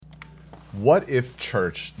What if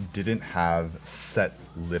church didn't have set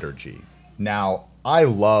liturgy? Now, I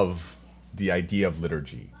love the idea of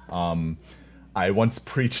liturgy. I once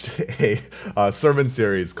preached a sermon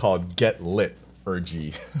series called Get Lit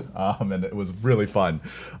Liturgy, and it was really fun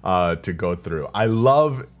to go through. I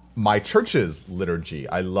love my church's liturgy.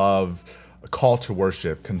 I love call to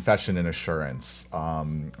worship, confession and assurance.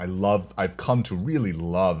 I've come to really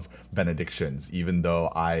love benedictions, even though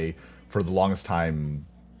for the longest time,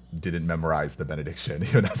 didn't memorize the benediction,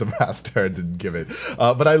 even as a pastor, didn't give it.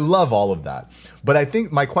 But I love all of that. But I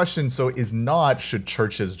think my question is not, should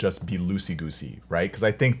churches just be loosey-goosey, right? Because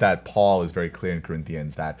I think that Paul is very clear in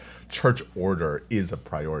Corinthians that church order is a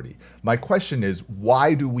priority. My question is,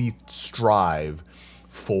 why do we strive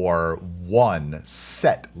for one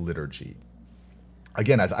set liturgy?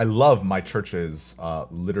 Again, as I love my church's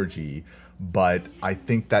liturgy, but I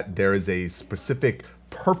think that there is a specific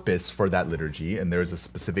purpose for that liturgy, and there's a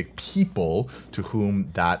specific people to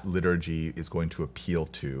whom that liturgy is going to appeal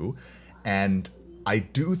to. And I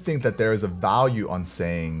do think that there is a value on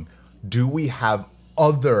saying, do we have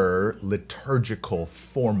other liturgical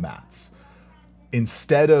formats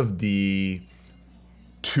instead of the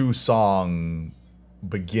 2-song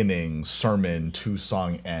beginning sermon,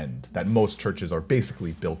 2-song end that most churches are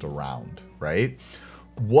basically built around, right?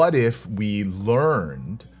 What if we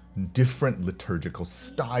learned different liturgical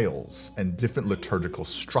styles and different liturgical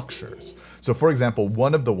structures? So for example,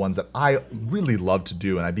 one of the ones that I really love to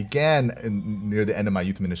do, and I began near the end of my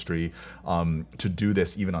youth ministry to do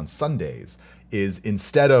this even on Sundays, is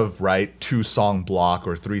instead of 2-song block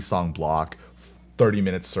or 3-song block,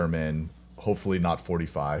 30-minute sermon, hopefully not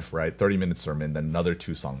 45, right? 30-minute sermon, then another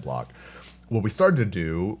 2-song block. What we started to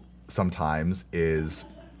do sometimes is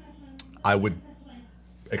I would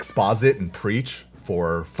exposit and preach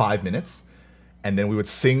for 5 minutes, and then we would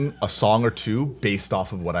sing a song or two based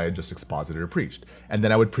off of what I had just exposited or preached. And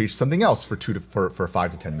then I would preach something else for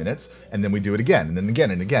 5 to 10 minutes, and then we do it again, and then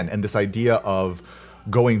again and again. And this idea of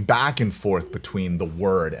going back and forth between the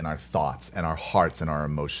word and our thoughts and our hearts and our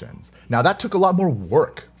emotions. Now that took a lot more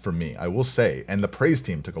work for me, I will say, and the praise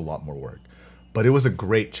team took a lot more work, but it was a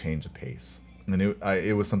great change of pace. And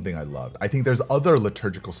it was something I loved. I think there's other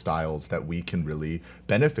liturgical styles that we can really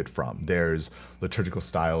benefit from. There's liturgical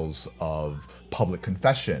styles of public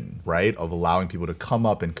confession, right? Of allowing people to come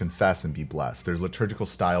up and confess and be blessed. There's liturgical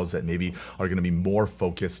styles that maybe are going to be more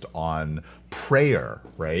focused on prayer,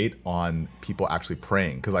 right? On people actually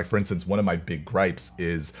praying. Because for instance, one of my big gripes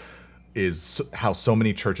is how so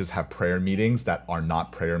many churches have prayer meetings that are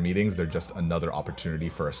not prayer meetings. They're just another opportunity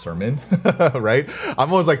for a sermon, right?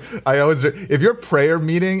 If your prayer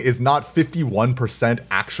meeting is not 51%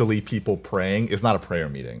 actually people praying, it's not a prayer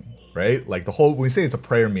meeting, right? When we say it's a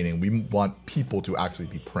prayer meeting, we want people to actually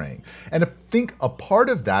be praying. And I think a part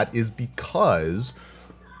of that is because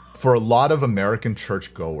for a lot of American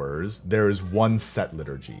churchgoers, there is one set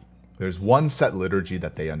liturgy. There's one set liturgy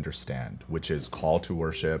that they understand, which is call to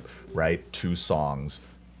worship, right? 2 songs,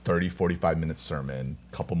 30, 45-minute sermon,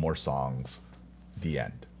 couple more songs, the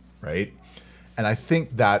end, right? And I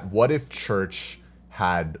think that what if church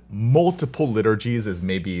had multiple liturgies is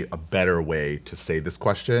maybe a better way to say this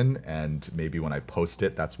question. And maybe when I post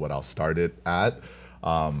it, that's what I'll start it at.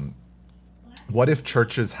 What if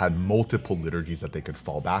churches had multiple liturgies that they could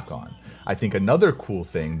fall back on? I think another cool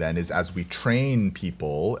thing then is as we train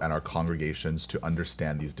people and our congregations to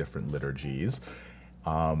understand these different liturgies,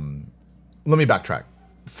 let me backtrack.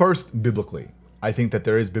 First, biblically, I think that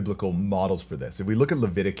there is biblical models for this. If we look at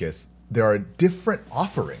Leviticus, there are different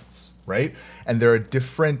offerings, right? And there are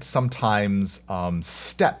different, sometimes,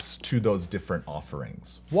 steps to those different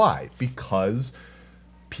offerings. Why? Because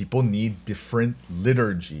people need different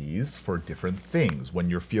liturgies for different things. When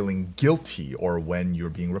you're feeling guilty, or when you're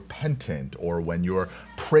being repentant, or when you're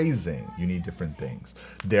praising, you need different things.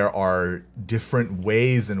 There are different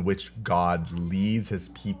ways in which God leads his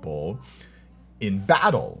people in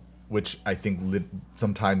battle, which I think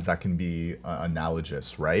sometimes that can be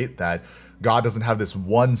analogous, right? That God doesn't have this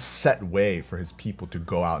one set way for his people to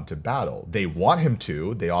go out into battle. They want him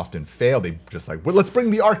to. They often fail. They just well, let's bring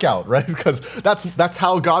the ark out, right? Because that's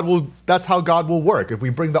how God will work. If we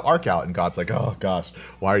bring the ark out, and God's like, oh gosh,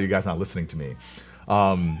 why are you guys not listening to me?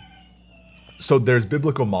 So there's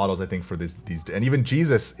biblical models, I think, for these, and even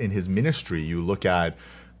Jesus in his ministry, you look at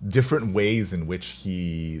different ways in which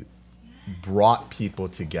he brought people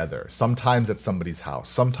together, sometimes at somebody's house,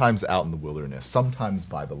 sometimes out in the wilderness, sometimes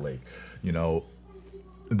by the lake.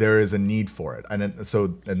 There is a need for it. And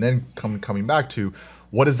then coming back to,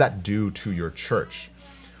 what does that do to your church?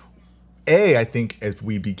 I think if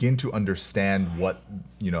we begin to understand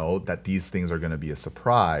that these things are going to be a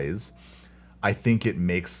surprise, I think it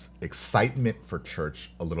makes excitement for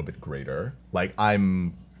church a little bit greater. Like,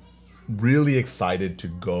 I'm really excited to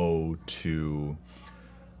go to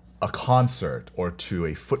a concert or to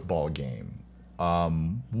a football game.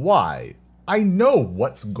 Why? I know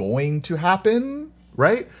what's going to happen,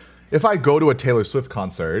 right? If I go to a Taylor Swift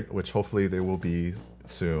concert, which hopefully there will be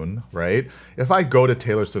soon, right? If I go to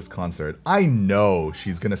Taylor Swift's concert, I know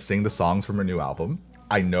she's going to sing the songs from her new album.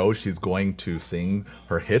 I know she's going to sing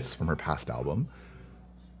her hits from her past album.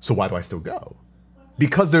 So why do I still go?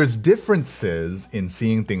 Because there's differences in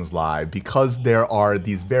seeing things live, because there are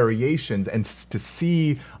these variations, and to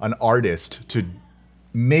see an artist to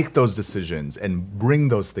make those decisions and bring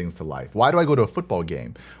those things to life. Why do I go to a football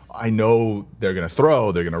game? I know they're going to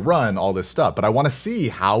throw, they're going to run, all this stuff, but I want to see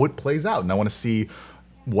how it plays out, and I want to see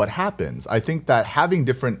what happens. I think that having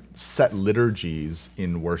different set liturgies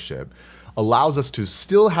in worship allows us to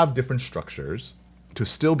still have different structures, to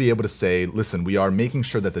still be able to say, listen, we are making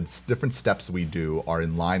sure that the different steps we do are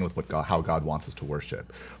in line with how God wants us to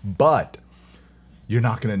worship. But you're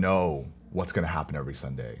not going to know what's going to happen every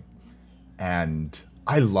Sunday. And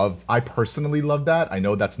I personally love that. I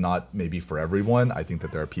know that's not maybe for everyone. I think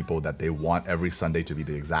that there are people that they want every Sunday to be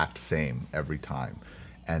the exact same every time.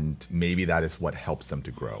 And maybe that is what helps them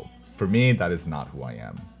to grow. For me, that is not who I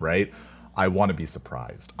am, right? I want to be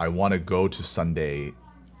surprised. I want to go to Sunday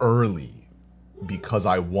early because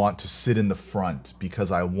I want to sit in the front,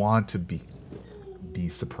 because I want to be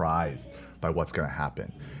surprised by what's going to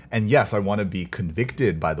happen. And yes, I want to be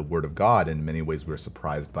convicted by the word of God. In many ways, we're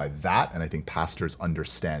surprised by that. And I think pastors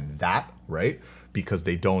understand that, right? Because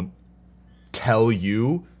they don't tell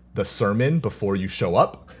you the sermon before you show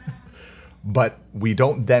up. But we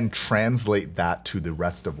don't then translate that to the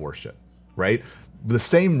rest of worship, right? The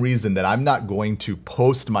same reason that I'm not going to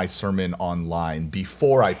post my sermon online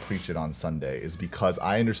before I preach it on Sunday is because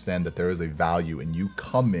I understand that there is a value in you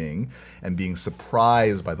coming and being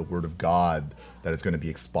surprised by the word of God that is going to be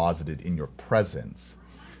exposited in your presence.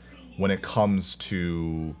 When it comes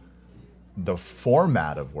to the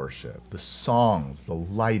format of worship, the songs, the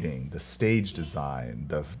lighting, the stage design,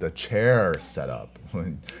 the chair setup.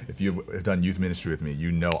 If you've done youth ministry with me,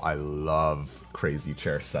 you know I love crazy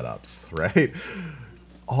chair setups, right?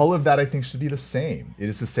 All of that I think should be the same. It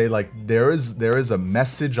is to say, like, there is a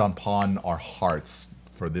message upon our hearts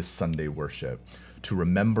for this Sunday worship to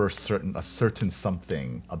remember a certain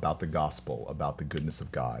something about the gospel, about the goodness of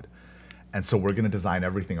God. And so we're going to design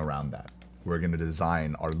everything around that. We're going to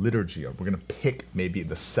design our liturgy. We're going to pick maybe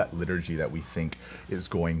the set liturgy that we think is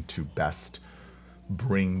going to best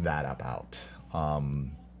bring that about.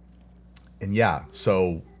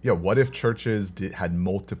 What if churches had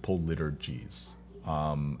multiple liturgies?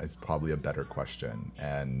 It's probably a better question.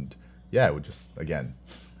 And yeah, it would just, again,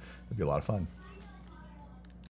 it'd be a lot of fun.